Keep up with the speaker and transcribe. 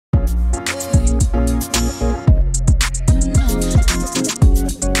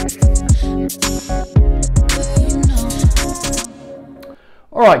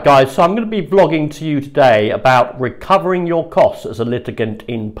Alright guys, so I'm going to be vlogging to you today about recovering your costs as a litigant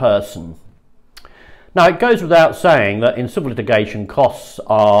in person. Now it goes without saying that in civil litigation costs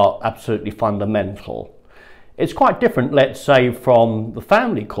are absolutely fundamental. It's quite different, let's say, from the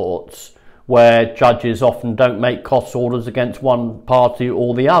family courts where judges often don't make cost orders against one party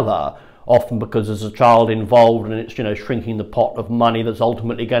or the other, often because there's a child involved and it's, shrinking the pot of money that's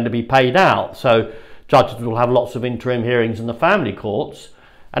ultimately going to be paid out. So judges will have lots of interim hearings in the family courts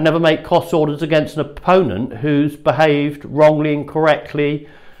and never make cost orders against an opponent who's behaved wrongly, incorrectly,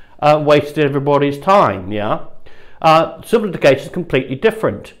 wasted everybody's time. Civil litigation is completely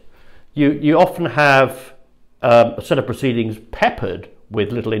different. You often have a set of proceedings peppered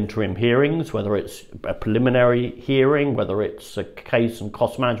with little interim hearings, whether it's a preliminary hearing, whether it's a case and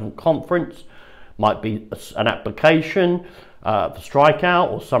cost management conference, might be an application for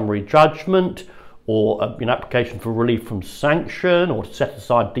strikeout or summary judgment, or an application for relief from sanction, or to set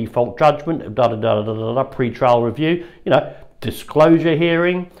aside default judgment, pre-trial review, disclosure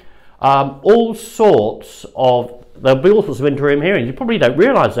hearing, all sorts of, there'll be all sorts of interim hearings. You probably don't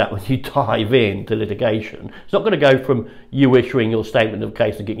realise that when you dive into litigation. It's not going to go from you issuing your statement of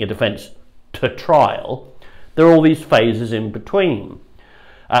case and getting your defence to trial. There are all these phases in between.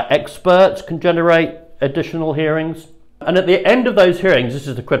 Experts can generate additional hearings. And at the end of those hearings, this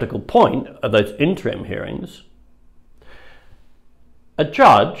is the critical point of those interim hearings, a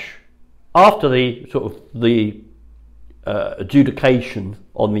judge, after the adjudication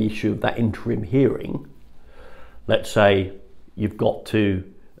on the issue of that interim hearing, let's say you've got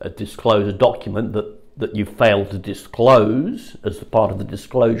to disclose a document that you failed to disclose as part of the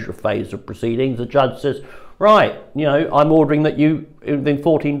disclosure phase of proceedings, the judge says, right, I'm ordering that you, within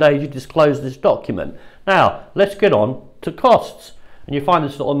 14 days, you disclose this document. Now, let's get on to costs. And you find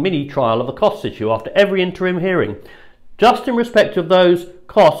this sort of mini trial of the costs issue after every interim hearing, just in respect of those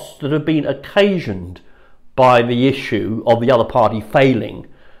costs that have been occasioned by the issue of the other party failing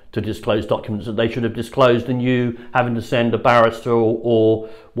to disclose documents that they should have disclosed, and you having to send a barrister or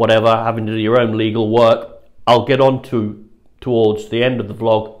whatever, having to do your own legal work. I'll get on towards the end of the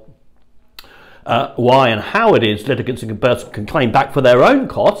vlog why and how it is litigants in person can claim back for their own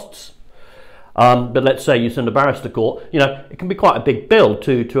costs. But let's say you send a barrister to court, it can be quite a big bill,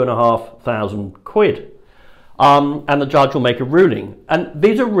 £2,500. And the judge will make a ruling. And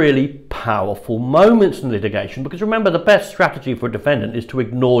these are really powerful moments in litigation, because remember, the best strategy for a defendant is to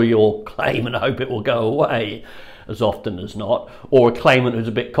ignore your claim and hope it will go away as often as not, or a claimant who's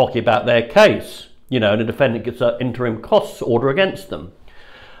a bit cocky about their case, and a defendant gets an interim costs order against them.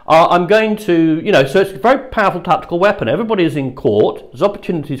 I'm going to, so it's a very powerful tactical weapon. Everybody is in court, there's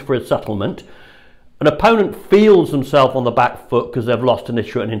opportunities for a settlement. An opponent feels themselves on the back foot because they've lost an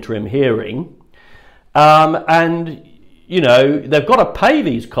issue at an interim hearing. And, they've got to pay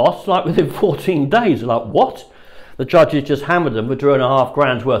these costs like within 14 days. They're like, what? The judge has just hammered them for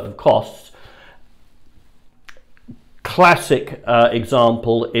 £2,500 worth of costs. Classic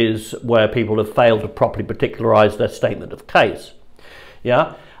example is where people have failed to properly particularise their statement of case.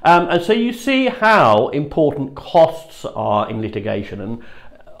 And so you see how important costs are in litigation, and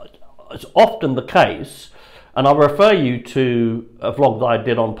it's often the case, and I'll refer you to a vlog that I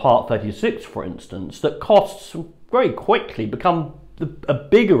did on part 36, for instance, that costs very quickly become a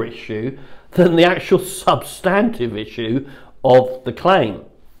bigger issue than the actual substantive issue of the claim.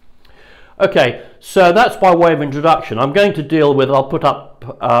 Okay, so that's by way of introduction. I'm going to deal with, I'll put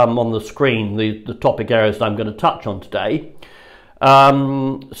up on the screen the topic areas that I'm going to touch on today.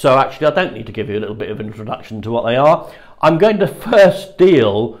 So actually I don't need to give you a little bit of introduction to what they are. I'm going to first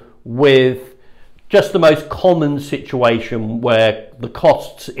deal with just the most common situation where the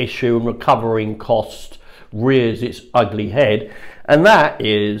costs issue and recovering cost rears its ugly head, and that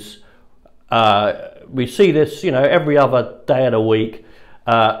is, we see this, every other day of the week,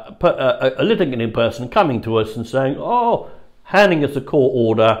 a litigant in person coming to us and saying, handing us a court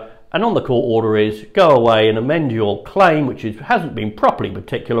order, and on the court order is, go away and amend your claim, which hasn't been properly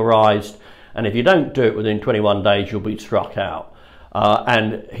particularised, and if you don't do it within 21 days, you'll be struck out.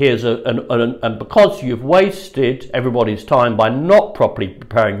 And here's and because you've wasted everybody's time by not properly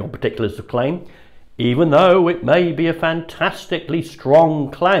preparing your particulars of claim, even though it may be a fantastically strong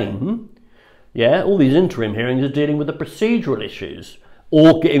claim, all these interim hearings are dealing with the procedural issues,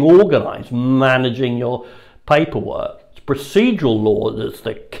 or getting organised, managing your paperwork. It's procedural law that's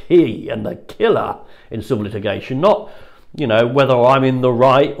the key and the killer in civil litigation, not, whether I'm in the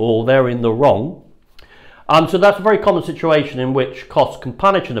right or they're in the wrong. So that's a very common situation in which costs can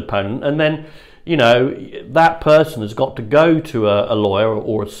punish an opponent, and then you know, that person has got to go to a lawyer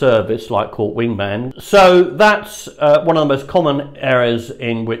or a service like Court Wingman. So that's one of the most common areas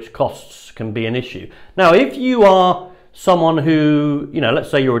in which costs can be an issue. Now, if you are someone who, you know,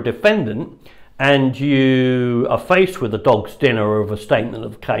 let's say you're a defendant and you are faced with a dog's dinner of a statement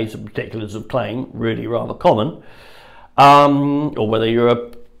of case and particulars of claim, really rather common, or whether you're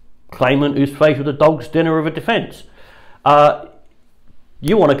a claimant who's faced with a dog's dinner of a defence,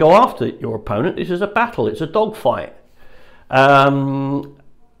 you want to go after your opponent. This is a battle, it's a dog fight. And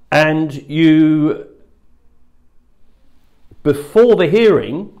you, before the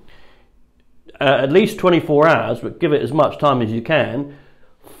hearing, at least 24 hours, but give it as much time as you can,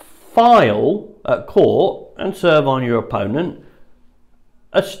 file at court and serve on your opponent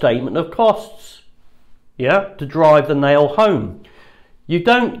a statement of costs, yeah, to drive the nail home. You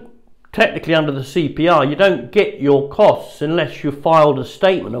don't, technically under the CPR, you don't get your costs unless you filed a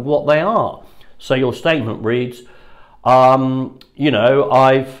statement of what they are. So your statement reads, you know,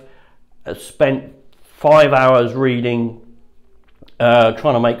 I've spent 5 hours reading, trying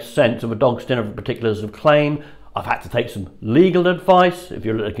to make sense of a dog's dinner of particulars of claim. I've had to take some legal advice if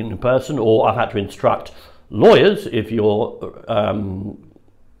you're looking in person, or I've had to instruct lawyers if you're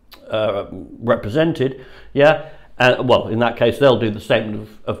represented, yeah. Well, in that case, they'll do the statement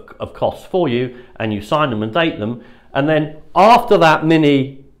of costs for you, and you sign them and date them. And then after that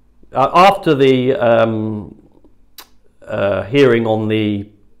after the hearing on the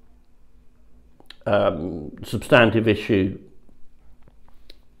substantive issue,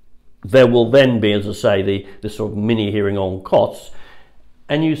 there will then be, as I say, this sort of mini hearing on costs,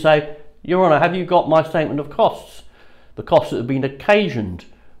 and you say, Your Honour, have you got my statement of costs? The costs that have been occasioned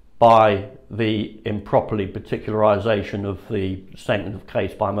by the improperly particularisation of the statement of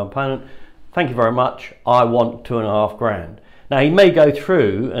case by my opponent. Thank you very much. I want $2.5 grand. Now, he may go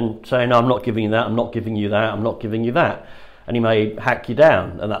through and say, no, I'm not giving you that, I'm not giving you that, I'm not giving you that. And he may hack you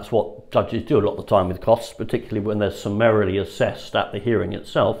down, and that's what judges do a lot of the time with costs, particularly when they're summarily assessed at the hearing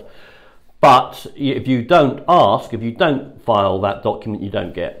itself. But if you don't ask, if you don't file that document, you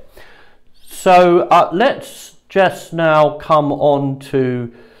don't get. So let's just now come on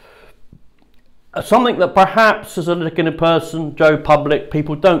to something that perhaps as a litigating person, Joe Public,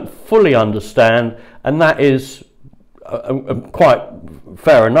 people don't fully understand, and that is quite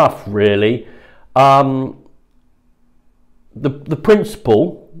fair enough, really. The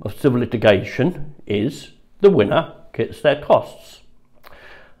principle of civil litigation is the winner gets their costs.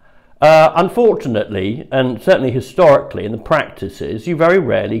 Unfortunately, and certainly historically in the practices, you very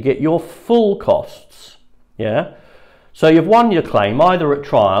rarely get your full costs. Yeah. So you've won your claim either at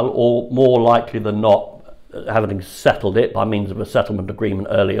trial or, more likely than not, having settled it by means of a settlement agreement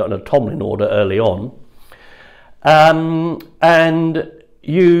early on, a Tomlin order early on, and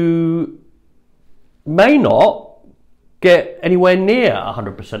you may not get anywhere near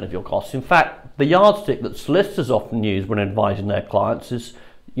 100% of your costs. In fact, the yardstick that solicitors often use when advising their clients is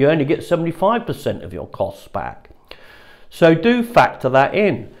you only get 75% of your costs back. So do factor that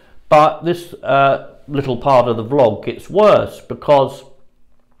in. But this little part of the vlog gets worse because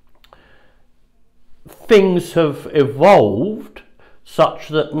things have evolved such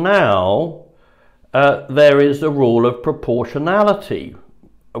that now there is a rule of proportionality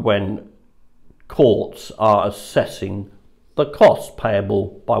when courts are assessing the costs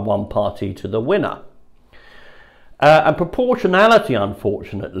payable by one party to the winner. And proportionality,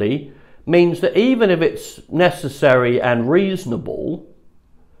 unfortunately, means that even if it's necessary and reasonable,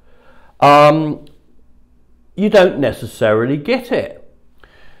 you don't necessarily get it.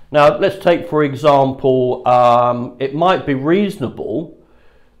 Now, let's take, for example, it might be reasonable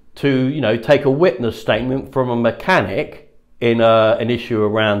to, take a witness statement from a mechanic in an issue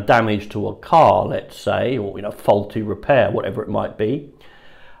around damage to a car, let's say, or faulty repair, whatever it might be.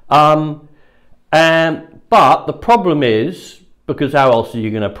 But the problem is, because how else are you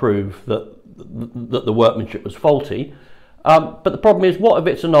going to prove that the workmanship was faulty? But the problem is, what if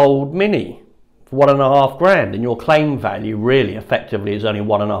it's an old Mini for $1.5 grand and your claim value really effectively is only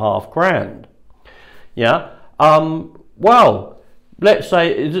 $1.5 grand? Yeah. Well, let's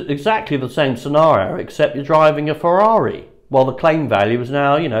say it's exactly the same scenario, except you're driving a Ferrari. Well, the claim value is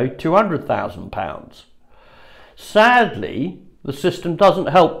now, £200,000. Sadly, the system doesn't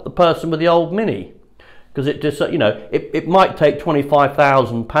help the person with the old Mini, because it might take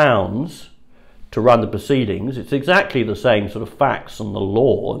 £25,000 to run the proceedings. It's exactly the same sort of facts and the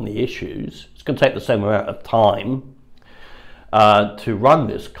law and the issues. It's going to take the same amount of time to run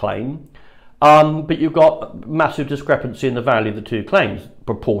this claim, but you've got massive discrepancy in the value of the two claims,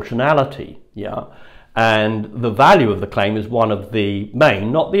 proportionality, yeah. and the value of the claim is one of the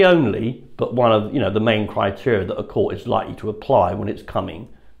main, not the only, but one of the main criteria that a court is likely to apply when it's coming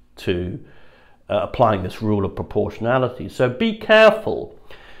to applying this rule of proportionality. So be careful.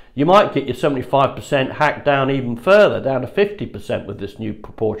 You might get your 75% hacked down even further, down to 50% with this new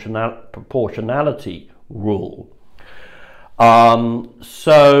proportionality rule.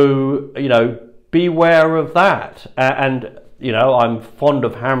 So, beware of that. And, I'm fond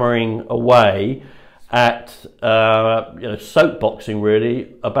of hammering away at, soapboxing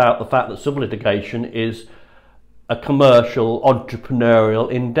really about the fact that civil litigation is a commercial, entrepreneurial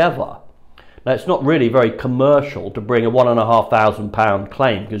endeavour. Now, it's not really very commercial to bring a £1,500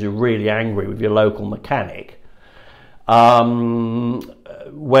 claim because you're really angry with your local mechanic. When,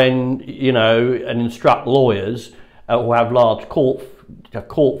 and instruct lawyers who have large court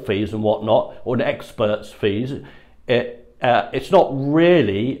fees and whatnot, or experts' fees, it's not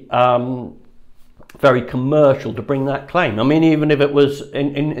really very commercial to bring that claim. I mean, even if it was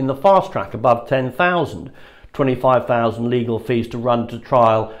in the fast track above 10,000, 25,000 legal fees to run to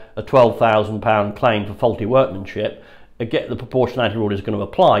trial a £12,000 claim for faulty workmanship, again, the proportionality rule is going to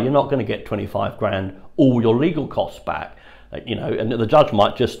apply. You're not going to get 25 grand, all your legal costs back. And the judge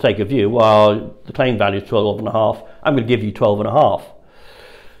might just take a view, well, the claim value is 12.5, I'm going to give you 12.5.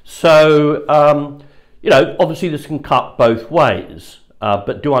 So, obviously this can cut both ways,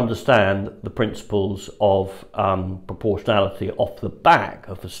 but do understand the principles of proportionality off the back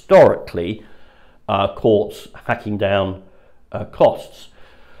of historically courts hacking down costs.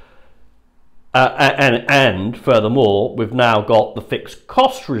 And furthermore, we've now got the fixed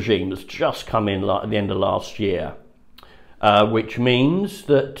cost regime that's just come in at the end of last year, which means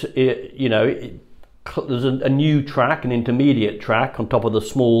that there's a new track, an intermediate track on top of the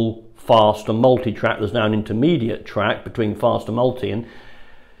small, fast and multi-track. There's now an intermediate track between fast and multi, and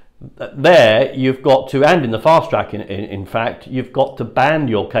there you've got to, and in the fast track in fact, you've got to band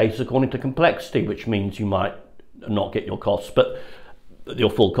your case according to complexity, which means you might not get your costs, but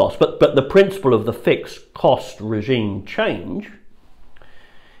your full cost. But the principle of the fixed cost regime change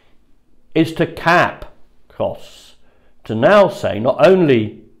is to cap costs, to now say not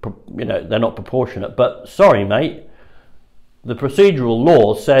only they're not proportionate, but sorry mate, the procedural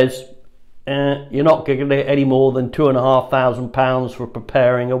law says you're not going to get any more than £2,500 for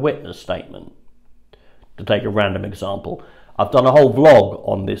preparing a witness statement, to take a random example. I've done a whole vlog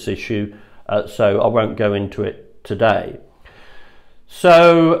on this issue, so I won't go into it today.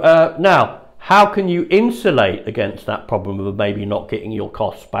 So now, how can you insulate against that problem of maybe not getting your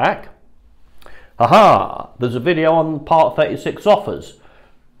costs back? There's a video on Part 36 offers.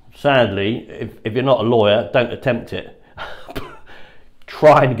 Sadly, if you're not a lawyer, don't attempt it.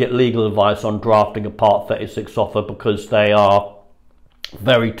 Try and get legal advice on drafting a Part 36 offer, because they are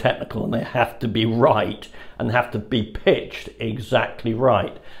very technical and they have to be right and have to be pitched exactly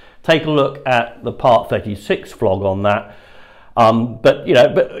right. Take a look at the Part 36 vlog on that. But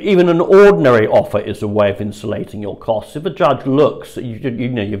even an ordinary offer is a way of insulating your costs. If a judge looks,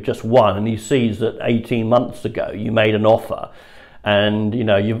 you've just won, and he sees that 18 months ago you made an offer, and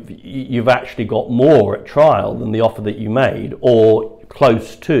you've actually got more at trial than the offer that you made, or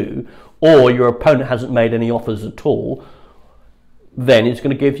close to, or your opponent hasn't made any offers at all, then it's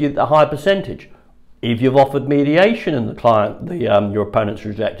going to give you a higher percentage. If you've offered mediation and your opponent's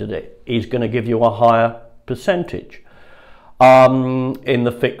rejected it, he's going to give you a higher percentage. In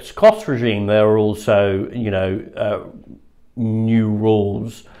the fixed cost regime, there are also, new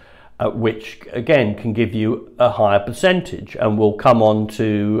rules which again can give you a higher percentage, and we'll come on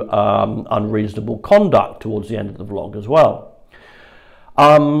to unreasonable conduct towards the end of the vlog as well.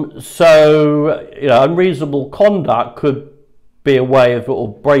 Unreasonable conduct could be a way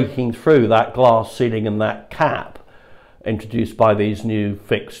of breaking through that glass ceiling and that cap introduced by these new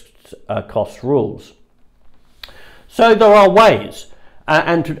fixed cost rules. So there are ways,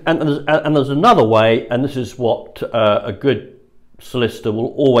 and there's another way, and this is what a good solicitor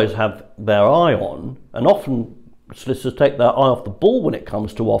will always have their eye on, and often solicitors take their eye off the ball when it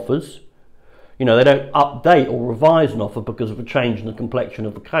comes to offers. They don't update or revise an offer because of a change in the complexion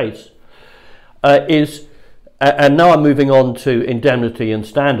of the case. And now I'm moving on to indemnity and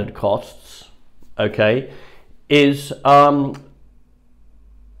standard costs, okay, now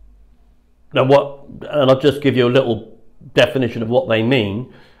and I'll just give you a little definition of what they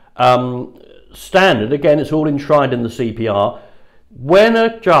mean. Standard, again, it's all enshrined in the CPR. When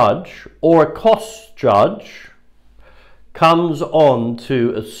a judge or a costs judge comes on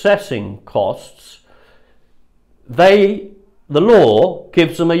to assessing costs, the law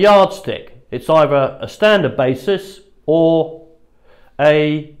gives them a yardstick. It's either a standard basis or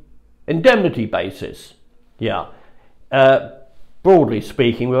a Indemnity basis. Yeah. Broadly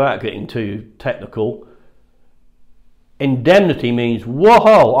speaking, without getting too technical, indemnity means,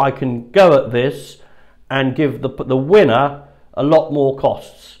 whoa, I can go at this and give the winner a lot more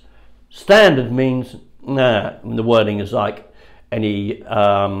costs. Standard means, nah, the wording is like any,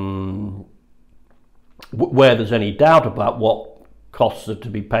 where there's any doubt about what costs are to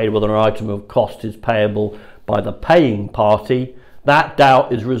be paid, whether an item of cost is payable by the paying party, that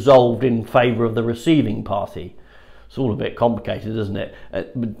doubt is resolved in favour of the receiving party. It's all a bit complicated, isn't it?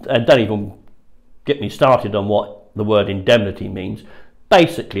 And don't even get me started on what the word indemnity means.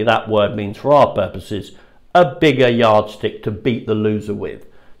 Basically, that word means, for our purposes, a bigger yardstick to beat the loser with.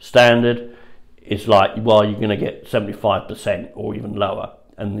 Standard is like, well, you're going to get 75% or even lower,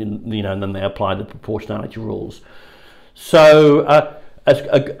 and you know, and then they apply the proportionality rules. So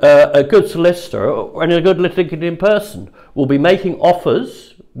a good solicitor and a good litigating person will be making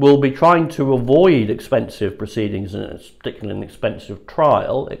offers, will be trying to avoid expensive proceedings, and particularly an expensive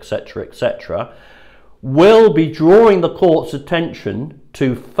trial, etc., etc., will be drawing the court's attention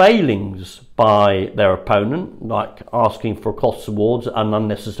to failings by their opponent, like asking for costs awards, an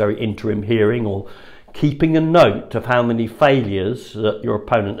unnecessary interim hearing, or keeping a note of how many failures that your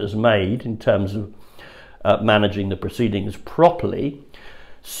opponent has made in terms of managing the proceedings properly,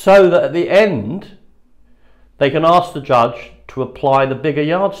 so that at the end they can ask the judge to apply the bigger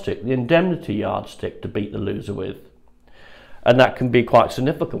yardstick, the indemnity yardstick, to beat the loser with. And that can be quite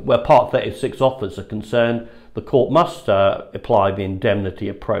significant. Where Part 36 offers are concerned, the court must apply the indemnity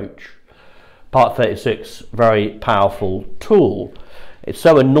approach. Part 36, very powerful tool. It's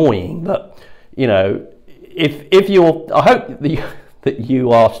so annoying that, you know, if you're, I hope that you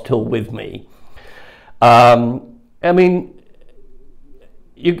are still with me. I mean,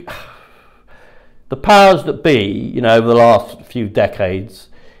 the powers that be, you know, over the last few decades,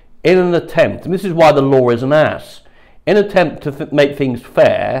 in an attempt, and this is why the law is an ass, in an attempt to make things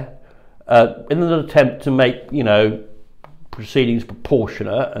fair, in an attempt to make, you know, proceedings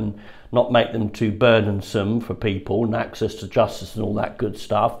proportionate and not make them too burdensome for people, and access to justice and all that good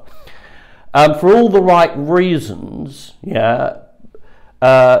stuff, for all the right reasons, yeah,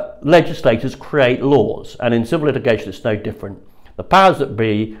 legislators create laws, and in civil litigation it's no different. The powers that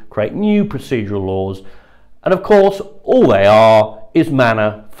be create new procedural laws, and of course all they are is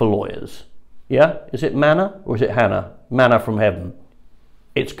manna for lawyers. Yeah, is it manna or is it Hannah? Manna from heaven.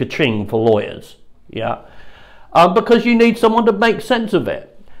 It's ka-ching for lawyers. Yeah, because you need someone to make sense of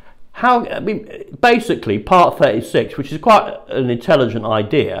it. How? I mean, basically, Part 36, which is quite an intelligent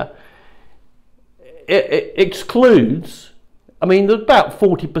idea, it excludes. I mean, there's about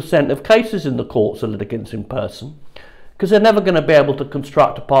 40% of cases in the courts are litigants in person, because they're never going to be able to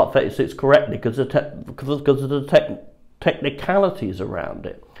construct a Part 36 correctly because of the technicalities around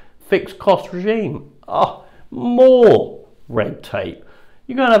it. Fixed cost regime. Oh, more red tape.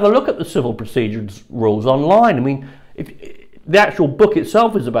 You go and have a look at the civil procedures rules online. I mean, if the actual book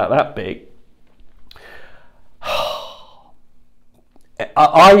itself is about that big.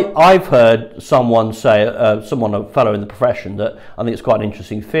 I've heard someone say, a fellow in the profession, that I think it's quite an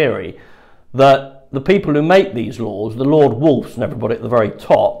interesting theory, that the people who make these laws, the Lord Wolfs and everybody at the very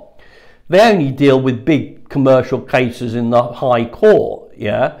top, they only deal with big commercial cases in the High Court,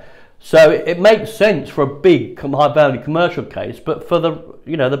 yeah? So it makes sense for a big high-value commercial case, but for the,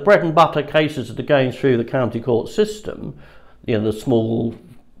 you know, the bread and butter cases that are going through the county court system, you know, the small,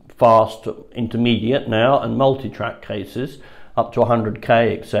 fast, intermediate now and multi-track cases up to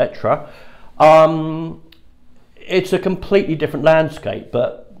 100k, etc. It's a completely different landscape,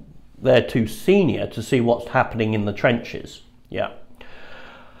 but they're too senior to see what's happening in the trenches. Yeah.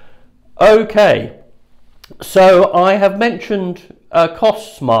 Okay. So I have mentioned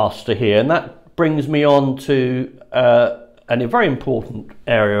costs master here, and that brings me on to a very important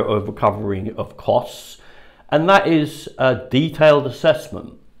area of recovery of costs, and that is detailed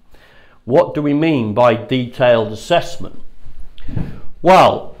assessment. What do we mean by detailed assessment?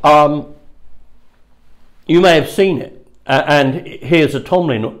 Well, you may have seen it, and here's a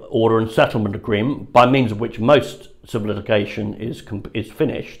Tomlin order and settlement agreement, by means of which most civil litigation is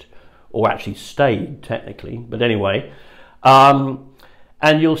finished, or actually stayed technically, but anyway.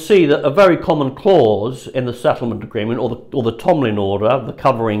 And you'll see that a very common clause in the settlement agreement, or the Tomlin order, the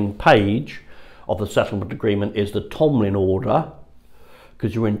covering page of the settlement agreement is the Tomlin order,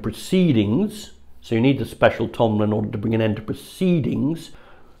 because you're in proceedings, so you need the special Tomlin order to bring an end to proceedings,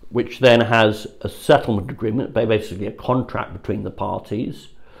 which then has a settlement agreement, basically a contract between the parties,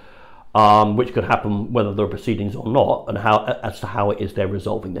 which could happen whether there are proceedings or not, and as to how it is they're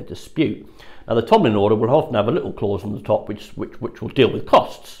resolving their dispute. Now, the Tomlin order will often have a little clause on the top which will deal with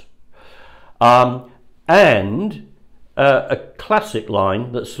costs. And a classic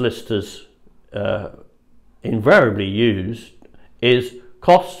line that solicitors invariably use is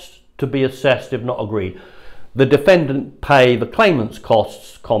costs to be assessed if not agreed. The defendant pay the claimant's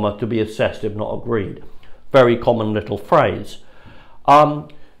costs, comma, to be assessed if not agreed. Very common little phrase.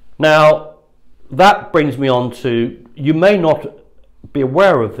 Now, that brings me on to, you may not be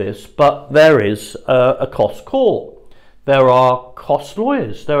aware of this, but there is a cost court. There are cost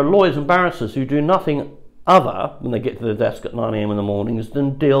lawyers. There are lawyers and barristers who do nothing other, when they get to the desk at 9 AM in the mornings,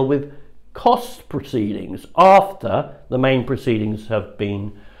 than deal with cost proceedings after the main proceedings have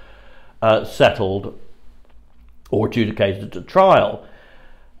been settled or adjudicated to trial.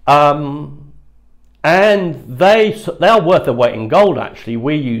 And they're worth their weight in gold, actually.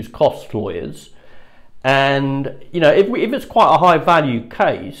 We use cost lawyers. And, you know, if it's quite a high value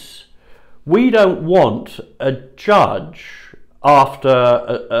case, we don't want a judge after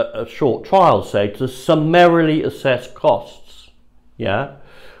a short trial, say, to summarily assess costs. Yeah,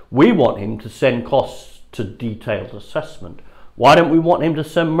 we want him to send costs to detailed assessment. Why don't we want him to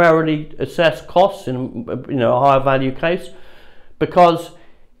summarily assess costs in, you know, a higher value case? Because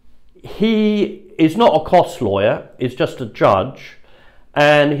he is not a cost lawyer, he's just a judge,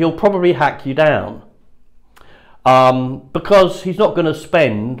 and he'll probably hack you down. Because he's not going to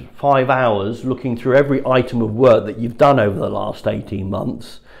spend 5 hours looking through every item of work that you've done over the last 18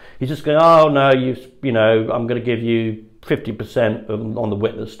 months. He's just going, oh no, you know, I'm going to give you 50% on the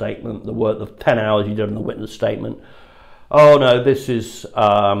witness statement, the work of 10 hours you did on the witness statement. Oh no, this is,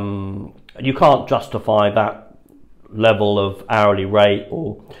 you can't justify that level of hourly rate,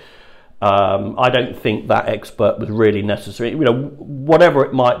 or I don't think that expert was really necessary. You know, whatever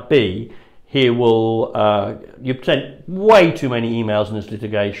it might be, he will, you've sent way too many emails in this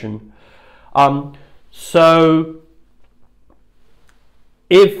litigation. So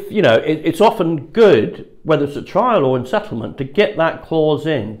if, you know, it's often good, whether it's at trial or in settlement, to get that clause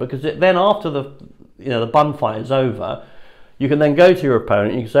in, because then after the, you know, the bun fight is over, you can then go to your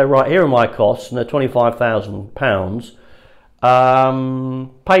opponent and you can say, right, here are my costs, and they're £25,000.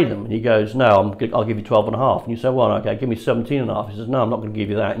 Pay them. And he goes, no, I'll give you 12.5. And you say, well, okay, give me 17.5. He says, no, I'm not going to give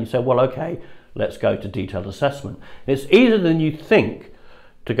you that. And you say, well, okay, let's go to detailed assessment. It's easier than you think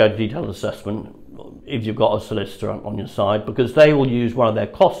to go to detailed assessment if you've got a solicitor on your side, because they will use one of their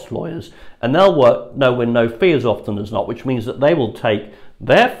cost lawyers, and they'll work no win, no fee as often as not, which means that they will take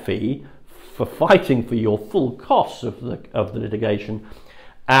their fee for fighting for your full costs of the litigation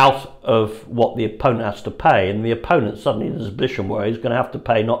out of what the opponent has to pay, and the opponent suddenly is in a position where he's going to have to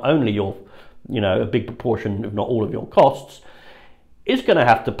pay not only your, you know, a big proportion, if not all of your costs, is going to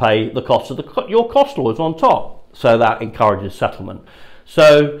have to pay the costs of your cost lawyers on top. So that encourages settlement.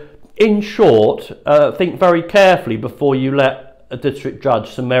 So in short, think very carefully before you let a district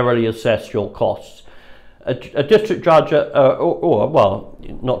judge summarily assess your costs. A district judge, or well,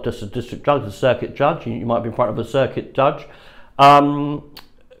 not just a district judge, a circuit judge, you might be in front of a circuit judge.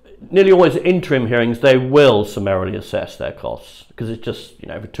 Nearly always at interim hearings, they will summarily assess their costs, because it's just, you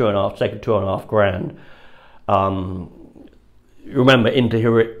know, for $2.5 grand. Remember,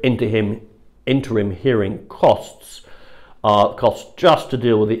 interim hearing costs are costs just to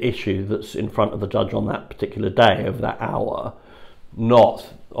deal with the issue that's in front of the judge on that particular day, over that hour.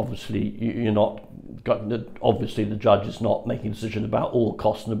 Not, obviously, obviously the judge is not making a decision about all the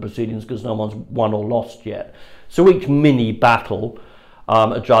costs in the proceedings, because no one's won or lost yet. So each mini battle,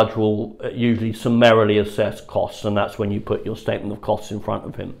 a judge will usually summarily assess costs, and that's when you put your statement of costs in front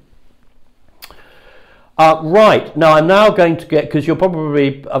of him. Right, now I'm now going to get, because you're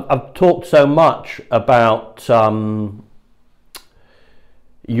probably, I've talked so much about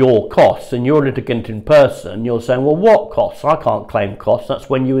your costs, and you're a litigant in person, you're saying, well, what costs? I can't claim costs. That's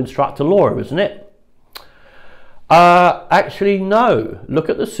when you instruct a lawyer, isn't it? Actually, no. Look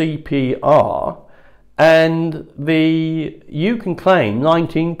at the CPR, and you can claim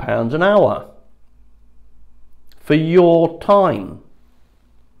 £19 an hour for your time.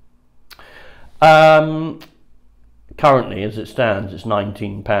 Currently, as it stands, it's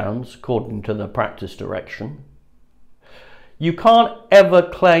 £19 according to the practice direction. You can't ever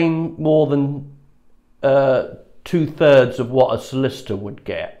claim more than 2/3 of what a solicitor would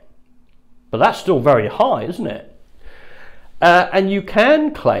get, but that's still very high, isn't it? And you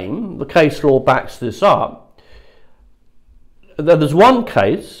can claim, the case law backs this up, that there's one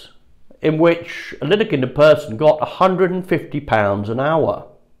case in which a litigant in person got £150 an hour.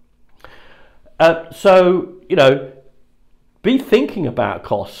 So, you know, be thinking about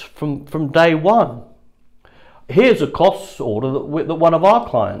costs from day one. Here's a costs order that one of our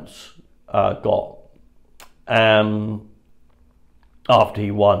clients got after he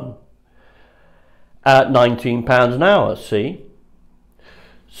won. at £19 an hour, see?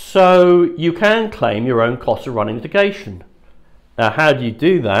 So you can claim your own costs of running litigation. Now, how do you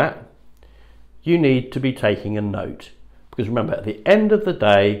do that? You need to be taking a note. Because remember, at the end of the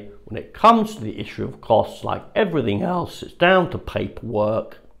day, when it comes to the issue of costs, like everything else, it's down to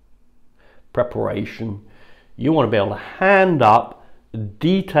paperwork, preparation. You want to be able to hand up a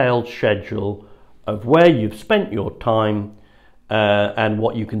detailed schedule of where you've spent your time and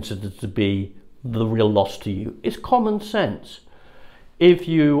what you consider to be the real loss to you. It's common sense. If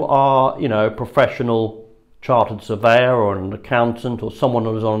you are, a professional chartered surveyor or an accountant or someone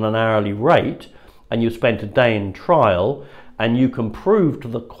who's on an hourly rate, and you spent a day in trial, and you can prove to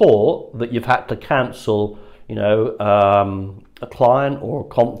the court that you've had to cancel, a client or a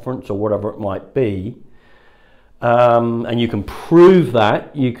conference or whatever it might be, and you can prove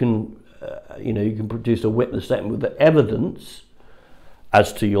that, you can produce a witness statement with the evidence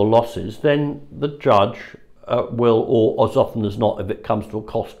as to your losses, then the judge will, or as often as not, if it comes to a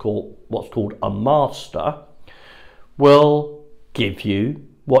cost court, what's called a master, will give you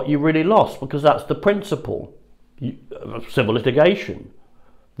what you really lost, because that's the principle of civil litigation.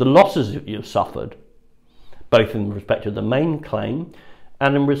 The losses that you've suffered, both in respect of the main claim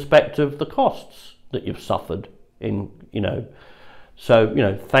and in respect of the costs that you've suffered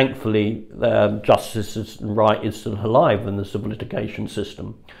So, thankfully, justice and right is still alive in the civil litigation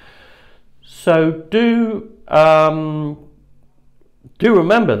system. So do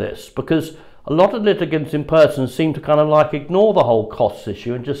remember this, because a lot of litigants in person seem to kind of ignore the whole costs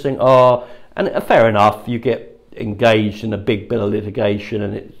issue and just think, and fair enough, you get engaged in a big bit of litigation,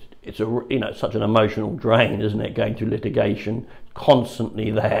 and it's such an emotional drain, isn't it, going through litigation,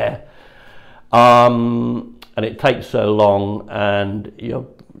 constantly there. And it takes so long, and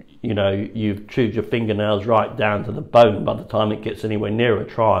you've chewed your fingernails right down to the bone by the time it gets anywhere near a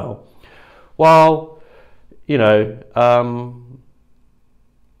trial. Well,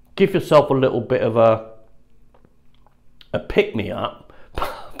 give yourself a little bit of a pick-me-up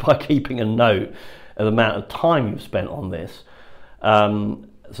by keeping a note of the amount of time you've spent on this, so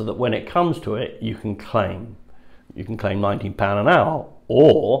that when it comes to it, you can claim £19 an hour,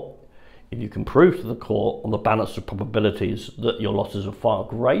 or if you can prove to the court on the balance of probabilities that your losses are far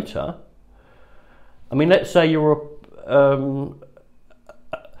greater. I mean, let's say you're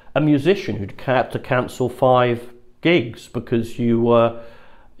a musician who'd had to cancel 5 gigs because you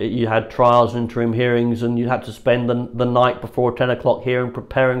had trials and interim hearings, and you had to spend the night before a 10 o'clock hearing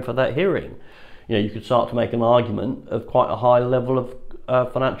preparing for that hearing. You could start to make an argument of quite a high level of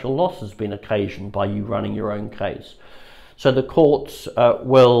financial loss has been occasioned by you running your own case. So the courts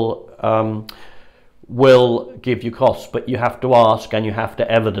will give you costs, but you have to ask and you have to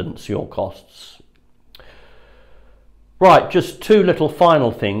evidence your costs. Right, just 2 little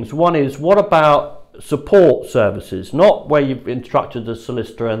final things. One is, what about support services? Not where you've instructed the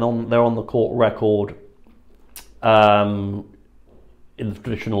solicitor and they're on the court record in the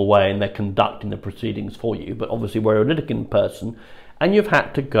traditional way and they're conducting the proceedings for you, but obviously we're a litigant person and you've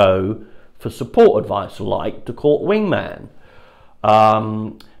had to go for support advice, like to court wingman.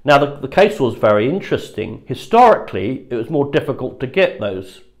 Now the case was very interesting. Historically, it was more difficult to get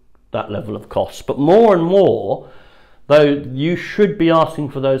that level of costs, but more and more, though, you should be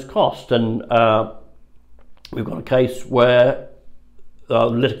asking for those costs. And we've got a case where a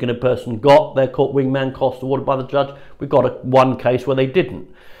litigant person got their court wingman cost awarded by the judge. We've got one case where they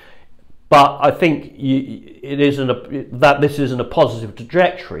didn't. But I think this isn't a positive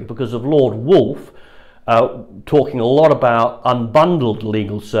trajectory because of Lord Wolfe talking a lot about unbundled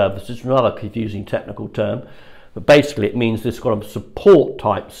legal services, another confusing technical term, but basically it means this kind of support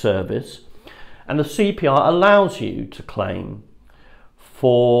type service, and the CPR allows you to claim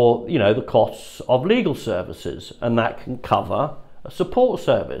for the costs of legal services, and that can cover a support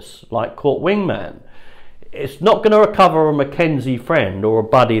service like court wingman. It's not going to recover a Mackenzie friend or a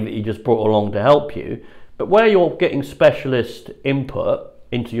buddy that you just brought along to help you, but where you're getting specialist input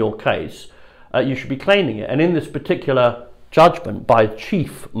into your case, you should be claiming it. And in this particular judgment by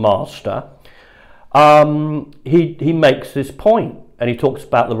Chief Master, he makes this point, and he talks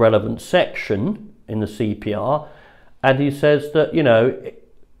about the relevant section in the CPR, and he says that,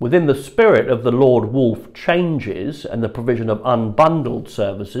 within the spirit of the Lord Wolfe changes and the provision of unbundled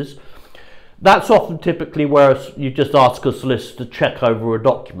services, that's often typically where you just ask a solicitor to check over a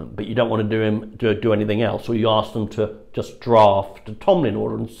document, but you don't want to do anything else, or you ask them to just draft a Tomlin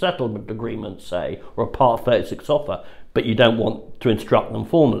order and settlement agreement, say, or a Part 36 offer, but you don't want to instruct them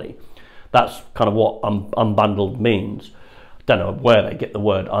formally. That's kind of what unbundled means. I don't know where they get the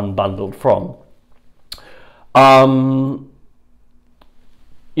word unbundled from.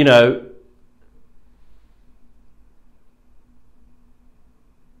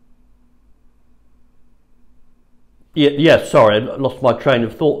 Yes, sorry, I lost my train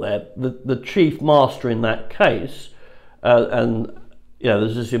of thought there. The chief master in that case, and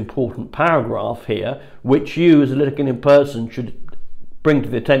there's this important paragraph here, which you as a litigant in person should bring to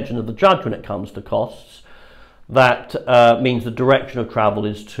the attention of the judge when it comes to costs. That means the direction of travel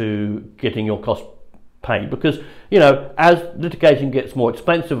is to getting your costs paid, because as litigation gets more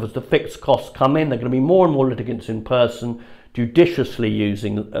expensive, as the fixed costs come in, there are going to be more and more litigants in person judiciously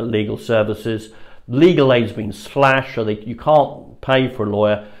using legal services. Legal aid's been slashed, so that you can't pay for a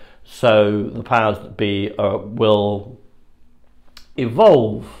lawyer, so the powers that be will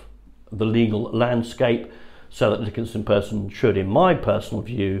evolve the legal landscape so that litigants in person should, in my personal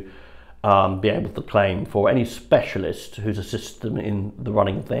view, be able to claim for any specialist who's assisted them in the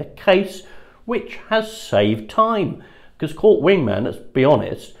running of their case, which has saved time. Because court wingman, let's be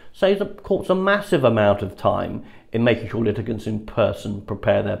honest, saves the courts a massive amount of time in making sure litigants in person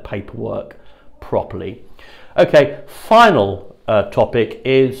prepare their paperwork properly. Okay, final topic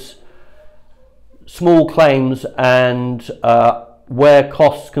is small claims and where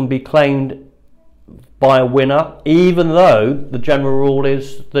costs can be claimed by a winner, even though the general rule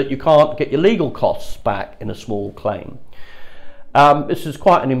is that you can't get your legal costs back in a small claim. This is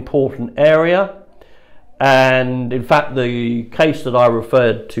quite an important area, and in fact the case that I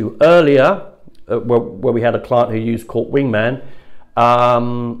referred to earlier, where we had a client who used court wingman, I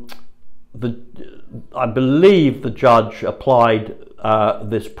believe the judge applied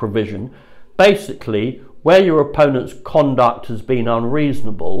this provision. Basically, where your opponent's conduct has been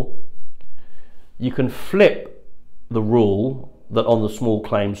unreasonable, you can flip the rule that on the small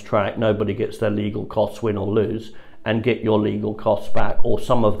claims track nobody gets their legal costs, win or lose, and get your legal costs back, or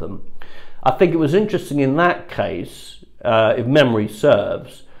some of them. I think it was interesting in that case, if memory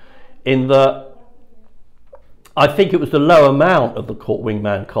serves, in that I think it was the low amount of the court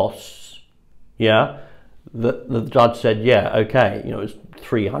wingman costs, the judge said, yeah, okay, it was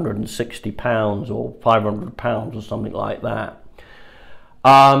 £360 or £500 or something like that.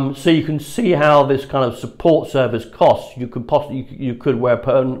 So you can see how this kind of support service costs, you could, where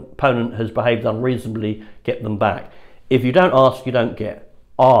opponent has behaved unreasonably, get them back. If you don't ask, you don't get.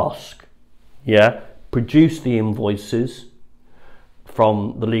 Ask, produce the invoices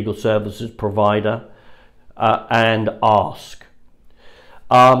from the legal services provider and ask.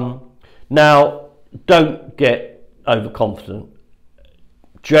 Now, don't get overconfident.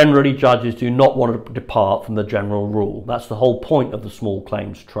 Generally, judges do not want to depart from the general rule. That's the whole point of the small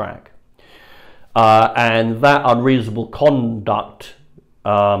claims track. And that unreasonable conduct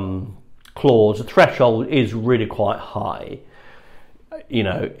clause, the threshold is really quite high.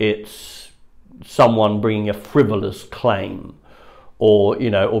 It's someone bringing a frivolous claim, or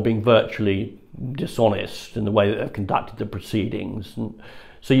being virtually dishonest in the way that they've conducted the proceedings. And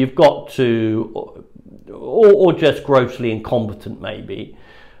so you've got to, or just grossly incompetent maybe,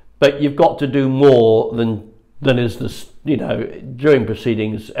 but you've got to do more than is this, during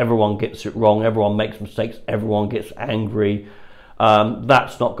proceedings everyone gets it wrong, everyone makes mistakes, everyone gets angry.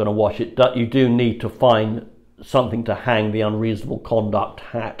 That's not going to wash it. You do need to find something to hang the unreasonable conduct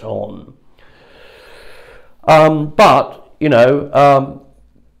hat on. But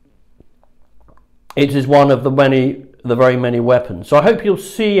it is one of the very many weapons. So I hope you'll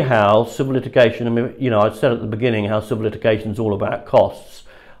see how civil litigation, I said at the beginning how civil litigation is all about costs.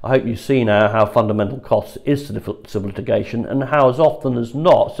 I hope you see now how fundamental costs is to civil litigation, and how as often as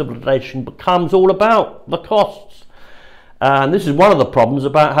not civil litigation becomes all about the costs. And this is one of the problems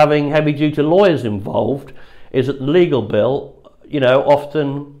about having heavy duty lawyers involved, is that the legal bill,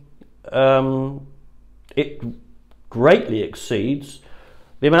 often it greatly exceeds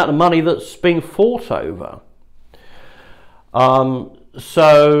the amount of money that's being fought over.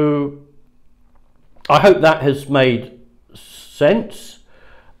 So I hope that has made sense.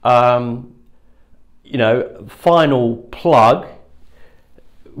 Final plug,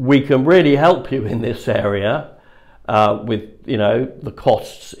 we can really help you in this area with the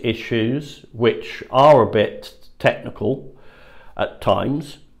costs issues, which are a bit technical at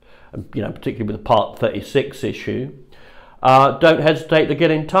times, particularly with the Part 36 issue. Don't hesitate to get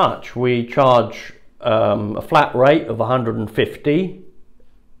in touch. We charge a flat rate of 150,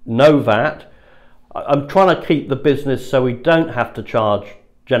 no VAT. I'm trying to keep the business so we don't have to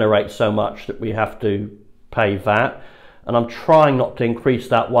generate so much that we have to pay VAT, and I'm trying not to increase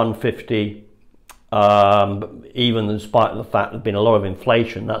that 150 even in spite of the fact there's been a lot of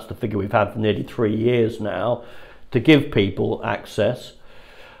inflation. That's the figure we've had for nearly 3 years now, to give people access.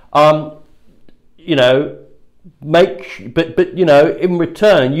 In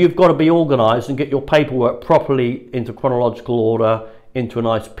return, you've got to be organised and get your paperwork properly into chronological order into a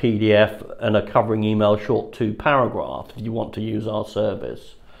nice PDF and a covering email, short 2 paragraphs, if you want to use our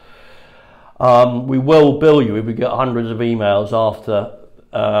service. We will bill you if we get hundreds of emails after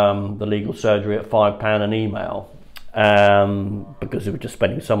the legal surgery at £5 an email, because we're just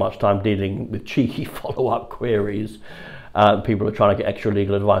spending so much time dealing with cheeky follow-up queries. People are trying to get extra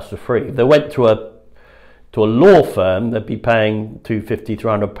legal advice for free. If they went to a law firm, they'd be paying £250,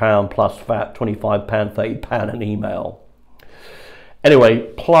 £300 plus VAT, £25, £30 an email.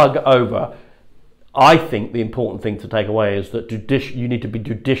 Anyway, plug over. I think the important thing to take away is that you need to be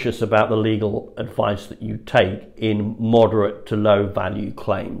judicious about the legal advice that you take in moderate to low value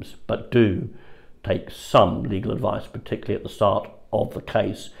claims, but do take some legal advice, particularly at the start of the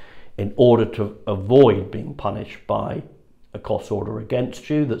case, in order to avoid being punished by a cost order against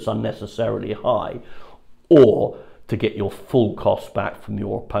you that's unnecessarily high, or to get your full costs back from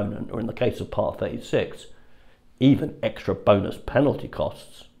your opponent, or in the case of Part 36, even extra bonus penalty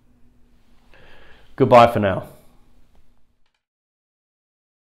costs. Goodbye for now.